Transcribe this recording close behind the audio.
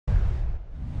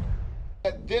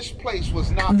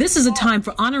This is a time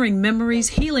for honoring memories,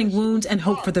 healing wounds, and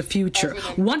hope for the future.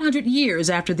 100 years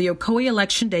after the Ocoee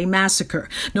Election Day Massacre,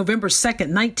 November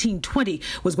 2nd, 1920,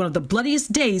 was one of the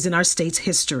bloodiest days in our state's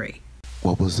history.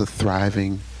 What was a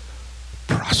thriving,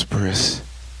 prosperous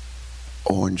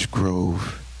orange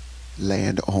grove,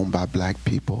 land owned by black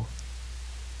people,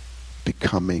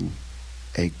 becoming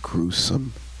a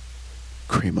gruesome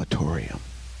crematorium.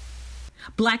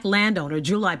 Black landowner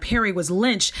July Perry was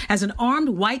lynched as an armed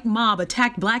white mob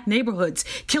attacked black neighborhoods,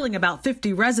 killing about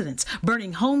 50 residents,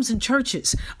 burning homes and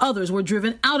churches. Others were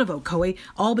driven out of Ocoee,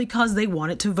 all because they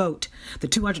wanted to vote. The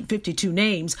 252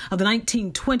 names of the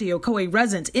 1920 Ocoee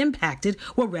residents impacted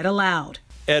were read aloud.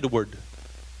 Edward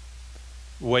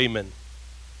Wayman,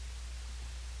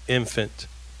 infant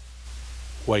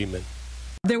Wayman.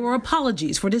 There were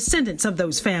apologies for descendants of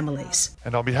those families.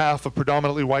 And on behalf of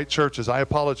predominantly white churches, I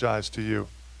apologize to you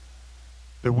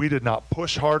that we did not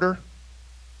push harder,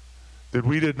 that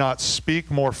we did not speak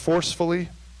more forcefully,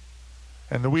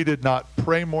 and that we did not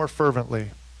pray more fervently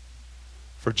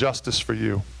for justice for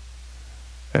you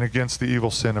and against the evil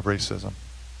sin of racism.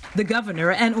 The governor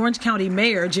and Orange County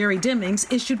Mayor Jerry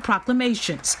Demings issued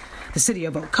proclamations. The city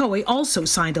of Ocoee also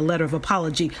signed a letter of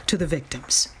apology to the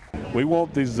victims. We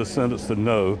want these descendants to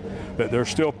know that they're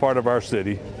still part of our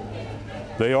city.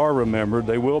 They are remembered,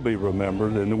 they will be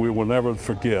remembered, and we will never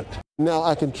forget. Now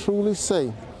I can truly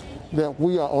say that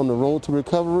we are on the road to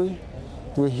recovery,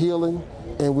 we're healing,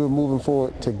 and we're moving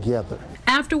forward together.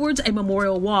 Afterwards, a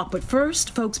memorial walk, but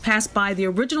first, folks passed by the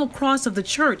original cross of the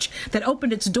church that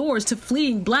opened its doors to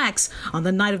fleeing blacks on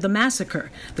the night of the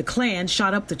massacre. The Klan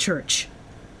shot up the church.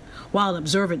 While an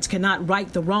observance cannot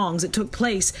right the wrongs that took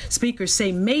place, speakers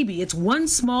say maybe it's one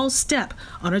small step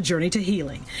on a journey to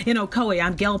healing. In Ocoee,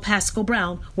 I'm Gail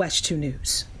Pascal-Brown, West 2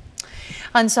 News.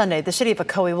 On Sunday, the city of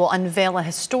Ocoee will unveil a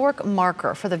historic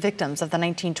marker for the victims of the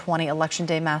 1920 Election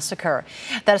Day Massacre.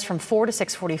 That is from 4 to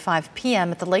 6:45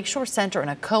 p.m. at the Lakeshore Center in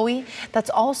Ocoee. That's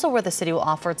also where the city will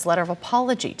offer its letter of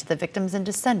apology to the victims and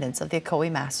descendants of the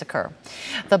Ocoee Massacre.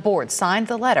 The board signed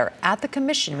the letter at the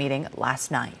commission meeting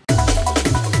last night.